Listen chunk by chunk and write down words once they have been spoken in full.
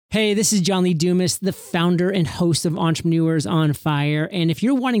Hey, this is John Lee Dumas, the founder and host of Entrepreneurs on Fire. And if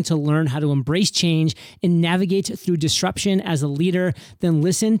you're wanting to learn how to embrace change and navigate through disruption as a leader, then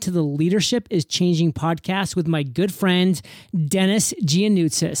listen to the Leadership is Changing podcast with my good friend, Dennis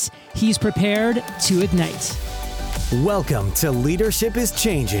Giannoutzis. He's prepared to ignite. Welcome to Leadership is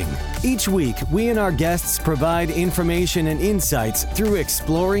Changing. Each week, we and our guests provide information and insights through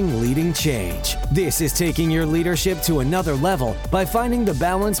exploring leading change. This is taking your leadership to another level by finding the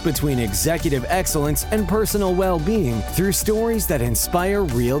balance between executive excellence and personal well-being through stories that inspire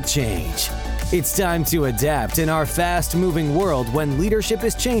real change. It's time to adapt in our fast-moving world when leadership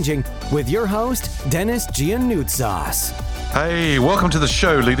is changing with your host, Dennis Giannoutzis. Hey, welcome to the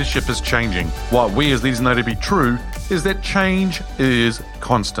show, Leadership is Changing. What we as leaders know to be true is that change is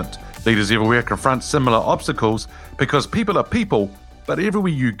constant. Leaders everywhere confront similar obstacles because people are people, but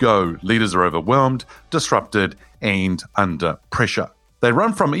everywhere you go, leaders are overwhelmed, disrupted, and under pressure. They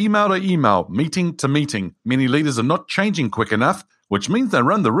run from email to email, meeting to meeting. Many leaders are not changing quick enough, which means they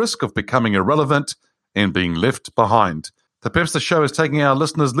run the risk of becoming irrelevant and being left behind. Perhaps the show is taking our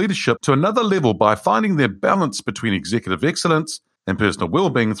listeners' leadership to another level by finding their balance between executive excellence and personal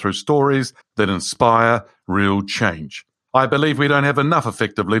well-being through stories that inspire real change. I believe we don't have enough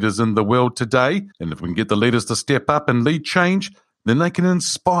effective leaders in the world today, and if we can get the leaders to step up and lead change, then they can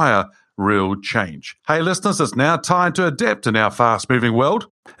inspire real change. Hey listeners, it's now time to adapt in our fast-moving world.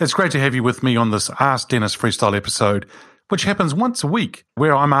 It's great to have you with me on this Ask Dennis Freestyle episode, which happens once a week,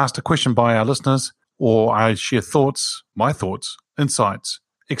 where I'm asked a question by our listeners, or I share my thoughts, insights,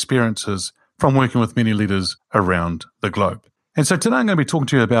 experiences from working with many leaders around the globe. And so today I'm going to be talking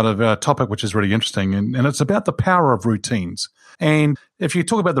to you about a topic which is really interesting, and it's about the power of routines. And if you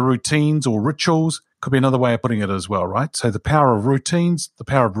talk about the routines or rituals, could be another way of putting it as well, right? So the power of routines, the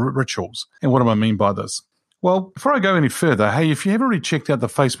power of rituals. And what do I mean by this? Well, before I go any further, hey, if you haven't already checked out the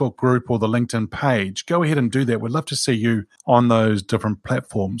Facebook group or the LinkedIn page, go ahead and do that. We'd love to see you on those different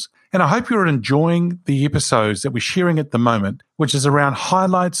platforms. And I hope you're enjoying the episodes that we're sharing at the moment, which is around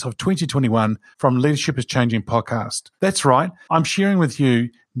highlights of 2021 from Leadership is Changing podcast. That's right. I'm sharing with you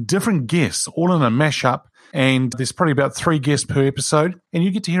different guests, all in a mashup. And there's probably about 3 guests per episode. And you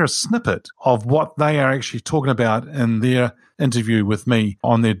get to hear a snippet of what they are actually talking about in their interview with me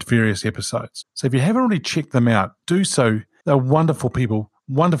on their various episodes. So if you haven't already checked them out, do so. They're wonderful people,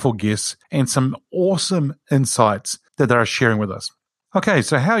 wonderful guests, and some awesome insights that they are sharing with us. Okay,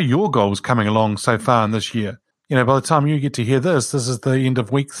 so how are your goals coming along so far in this year? You know, by the time you get to hear this is the end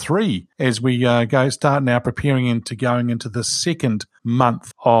of week 3 as we start now preparing into going into the second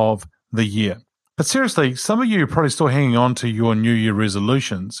month of the year. But seriously, some of you are probably still hanging on to your New Year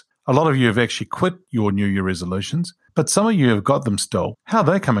resolutions. A lot of you have actually quit your New Year resolutions, but some of you have got them still. How are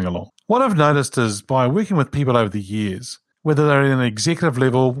they coming along? What I've noticed is by working with people over the years, whether they're in an executive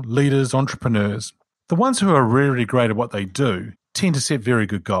level, leaders, entrepreneurs, the ones who are really great at what they do tend to set very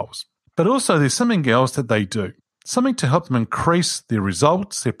good goals. But also there's something else that they do, something to help them increase their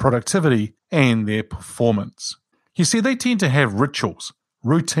results, their productivity, and their performance. You see, they tend to have rituals,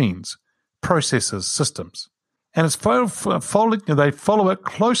 routines, processes, systems, and it's they follow it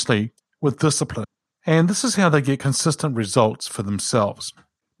closely with discipline. And this is how they get consistent results for themselves.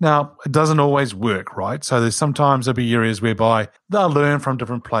 Now, it doesn't always work, right? So there'll be areas whereby they'll learn from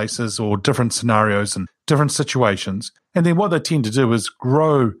different places or different scenarios and different situations. And then what they tend to do is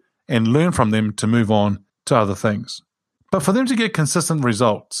grow and learn from them to move on to other things. But for them to get consistent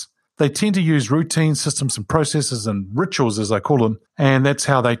results, they tend to use routine systems and processes and rituals, as I call them, and that's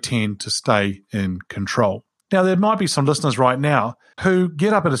how they tend to stay in control. Now, there might be some listeners right now who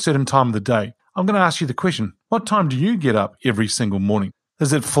get up at a certain time of the day. I'm going to ask you the question, what time do you get up every single morning?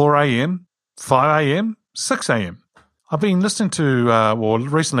 Is it 4 a.m., 5 a.m., 6 a.m.? I've been listening to,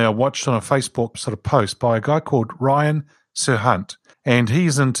 recently I watched on a Facebook sort of post by a guy called Ryan Serhant, and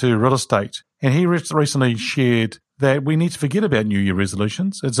he's into real estate. And he recently shared that we need to forget about New Year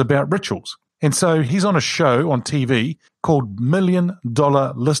resolutions. It's about rituals. And so he's on a show on TV called $1 Million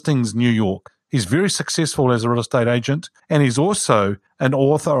Listings New York. He's very successful as a real estate agent, and he's also an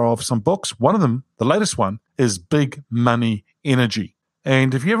author of some books. One of them, the latest one, is Big Money Energy.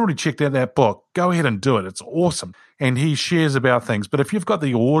 And if you haven't already checked out that book, go ahead and do it. It's awesome. And he shares about things. But if you've got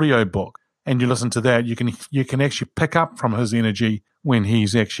the audio book and you listen to that, you can actually pick up from his energy when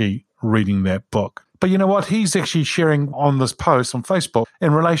he's actually reading that book. But you know what? He's actually sharing on this post on Facebook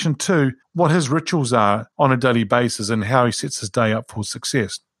in relation to what his rituals are on a daily basis and how he sets his day up for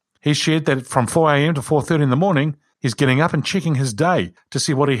success. He shared that from 4 a.m. to 4:30 in the morning, he's getting up and checking his day to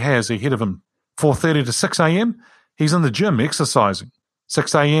see what he has ahead of him. 4:30 to 6 a.m., he's in the gym exercising.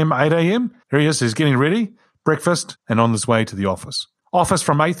 6 a.m., 8 a.m., here he is, he's getting ready, breakfast, and on his way to the office. office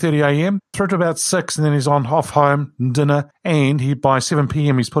from 8:30 a.m. through to about 6, and then he's off home, dinner, and by 7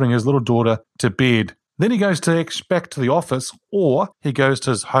 p.m. he's putting his little daughter to bed. Then he goes back to the office, or he goes to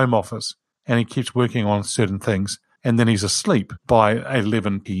his home office, and he keeps working on certain things, and then he's asleep by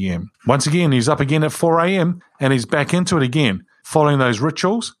 11 p.m. Once again, he's up again at 4 a.m., and he's back into it again, following those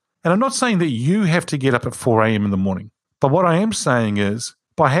rituals. And I'm not saying that you have to get up at 4 a.m. in the morning, but what I am saying is,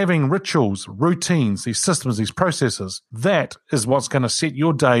 by having rituals, routines, these systems, these processes, that is what's going to set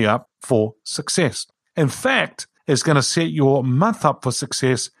your day up for success. In fact, it's going to set your month up for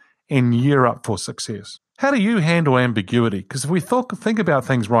success and year up for success. How do you handle ambiguity? Because if we think about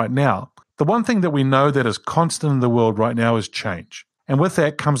things right now, the one thing that we know that is constant in the world right now is change. And with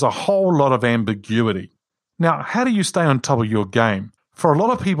that comes a whole lot of ambiguity. Now, how do you stay on top of your game? For a lot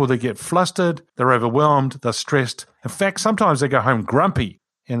of people, they get flustered, they're overwhelmed, they're stressed. In fact, sometimes they go home grumpy,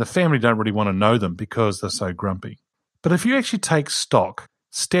 and the family don't really want to know them because they're so grumpy. But if you actually take stock,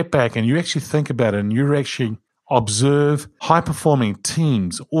 step back, and you actually think about it, and you actually observe high-performing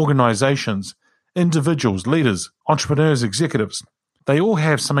teams, organizations, individuals, leaders, entrepreneurs, executives, they all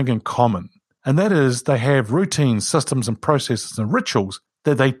have something in common, and that is they have routines, systems, and processes and rituals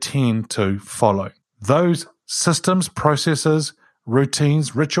that they tend to follow. Those systems, processes,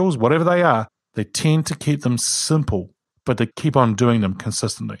 routines, rituals, whatever they are, they tend to keep them simple, but they keep on doing them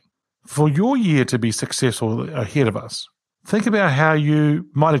consistently. For your year to be successful ahead of us, think about how you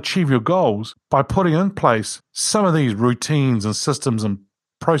might achieve your goals by putting in place some of these routines and systems and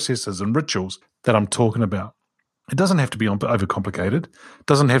processes and rituals that I'm talking about. It doesn't have to be overcomplicated. It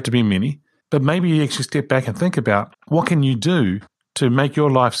doesn't have to be many, but maybe you actually step back and think about what can you do to make your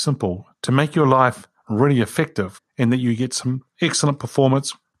life simple, to make your life really effective, and that you get some excellent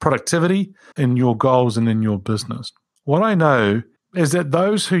performance, productivity in your goals and in your business. What I know is that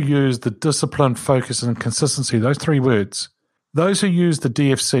those who use the discipline, focus, and consistency, those three words, those who use the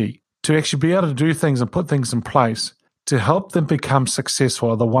DFC to actually be able to do things and put things in place to help them become successful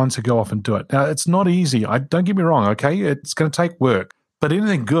are the ones who go off and do it. Now, it's not easy. Don't get me wrong, okay? It's going to take work, but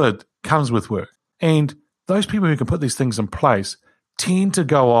anything good comes with work. And those people who can put these things in place tend to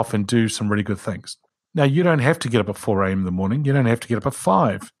go off and do some really good things. Now, you don't have to get up at 4 a.m. in the morning. You don't have to get up at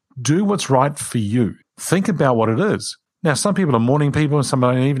 5. Do what's right for you. Think about what it is. Now, some people are morning people and some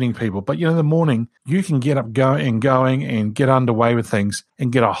are evening people, but in the morning, you can get up going and get underway with things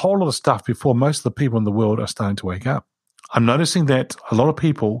and get a whole lot of stuff before most of the people in the world are starting to wake up. I'm noticing that a lot of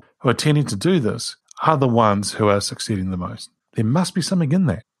people who are tending to do this are the ones who are succeeding the most. There must be something in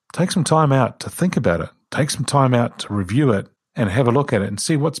that. Take some time out to think about it. Take some time out to review it and have a look at it and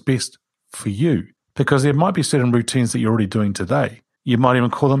see what's best for you. Because there might be certain routines that you're already doing today. You might even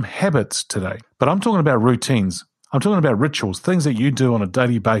call them habits today. But I'm talking about routines. I'm talking about rituals, things that you do on a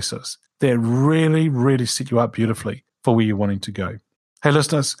daily basis that really, really set you up beautifully for where you're wanting to go. Hey,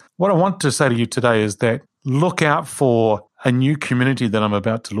 listeners, what I want to say to you today is that look out for a new community that I'm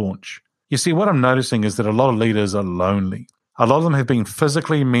about to launch. You see, what I'm noticing is that a lot of leaders are lonely. A lot of them have been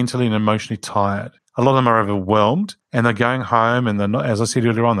physically, mentally, and emotionally tired. A lot of them are overwhelmed, and they're going home, and they're not, as I said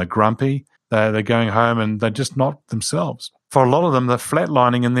earlier on, they're grumpy. They're going home, and they're just not themselves. For a lot of them, they're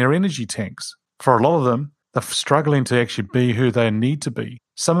flatlining in their energy tanks. For a lot of them, they're struggling to actually be who they need to be.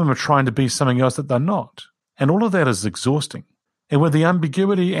 Some of them are trying to be something else that they're not. And all of that is exhausting. And with the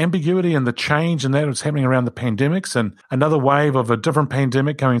ambiguity and the change and that was happening around the pandemics and another wave of a different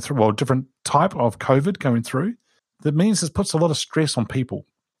pandemic going through, well, different type of COVID going through, that means this puts a lot of stress on people.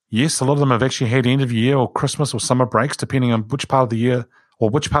 Yes, a lot of them have actually had end of year or Christmas or summer breaks, depending on which part of the year or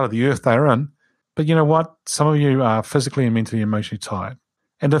which part of the earth they're in. But you know what? Some of you are physically and mentally and emotionally tired.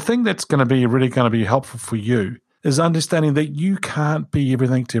 And the thing that's going to be helpful for you is understanding that you can't be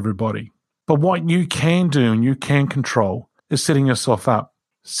everything to everybody. But what you can do and you can control is setting yourself up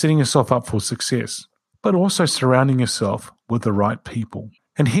for success, but also surrounding yourself with the right people.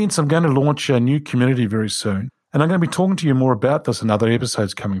 And hence, I'm going to launch a new community very soon. And I'm going to be talking to you more about this in other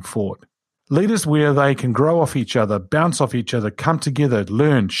episodes coming forward. Leaders where they can grow off each other, bounce off each other, come together,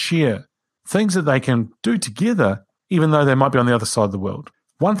 learn, share, things that they can do together, even though they might be on the other side of the world.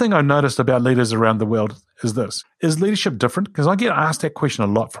 One thing I noticed about leaders around the world is this. Is leadership different? Because I get asked that question a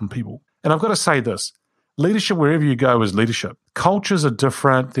lot from people. And I've got to say this. Leadership, wherever you go, is leadership. Cultures are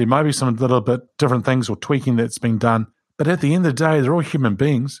different. There might be some little bit different things or tweaking that's being done. But at the end of the day, they're all human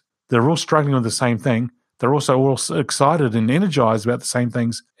beings. They're all struggling with the same thing. They're also all excited and energized about the same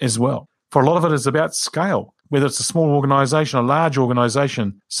things as well. For a lot of it is about scale, whether it's a small organization, a large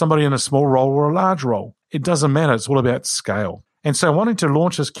organization, somebody in a small role or a large role. It doesn't matter. It's all about scale. And so wanting to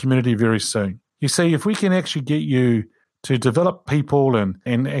launch this community very soon. You see, if we can actually get you to develop people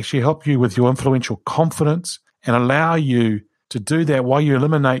and actually help you with your influential confidence and allow you to do that while you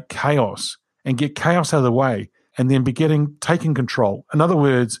eliminate chaos and get chaos out of the way and then taking control. In other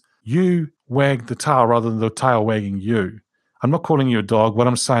words, you wag the tail rather than the tail wagging you. I'm not calling you a dog. What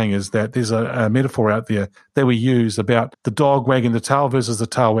I'm saying is that there's a metaphor out there that we use about the dog wagging the tail versus the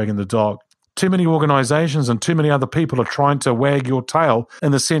tail wagging the dog. Too many organizations and too many other people are trying to wag your tail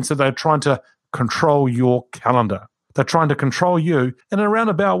in the sense that they're trying to control your calendar. They're trying to control you in a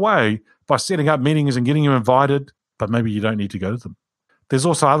roundabout way by setting up meetings and getting you invited, but maybe you don't need to go to them. There's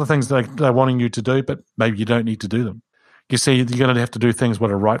also other things that they're wanting you to do, but maybe you don't need to do them. You see, you're going to have to do things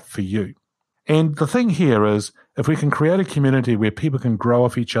that are right for you. And the thing here is, if we can create a community where people can grow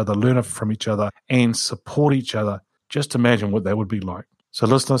off each other, learn from each other, and support each other, just imagine what that would be like. So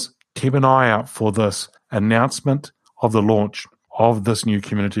listeners, keep an eye out for this announcement of the launch of this new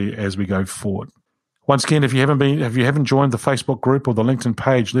community as we go forward. Once again, if you haven't joined the Facebook group or the LinkedIn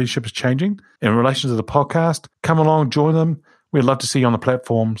page, Leadership is Changing, in relation to the podcast, come along, join them. We'd love to see you on the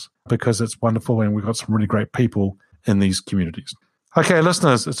platforms because it's wonderful and we've got some really great people in these communities. Okay,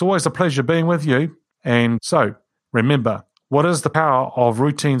 listeners, it's always a pleasure being with you. And so, remember, what is the power of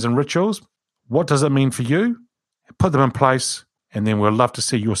routines and rituals? What does it mean for you? Put them in place, and then we'll love to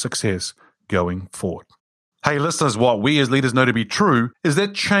see your success going forward. Hey, listeners, what we as leaders know to be true is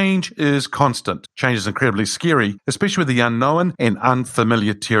that change is constant. Change is incredibly scary, especially with the unknown and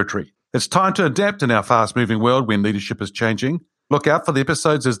unfamiliar territory. It's time to adapt in our fast-moving world when leadership is changing. Look out for the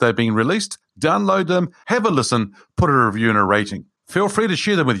episodes as they're being released. Download them, have a listen, put a review and a rating. Feel free to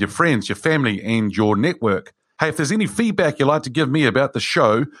share them with your friends, your family, and your network. Hey, if there's any feedback you'd like to give me about the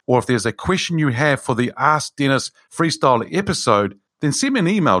show, or if there's a question you have for the Ask Dennis Freestyle episode, then send me an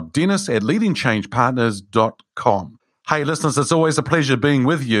email, dennis@leadingchangepartners.com. Hey, listeners, it's always a pleasure being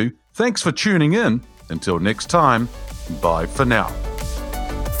with you. Thanks for tuning in. Until next time, bye for now.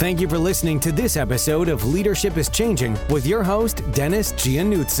 Thank you for listening to this episode of Leadership is Changing with your host, Dennis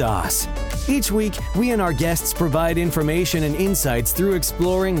Giannoutsas. Each week, we and our guests provide information and insights through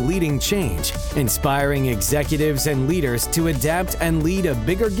exploring leading change, inspiring executives and leaders to adapt and lead a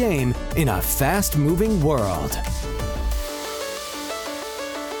bigger game in a fast-moving world.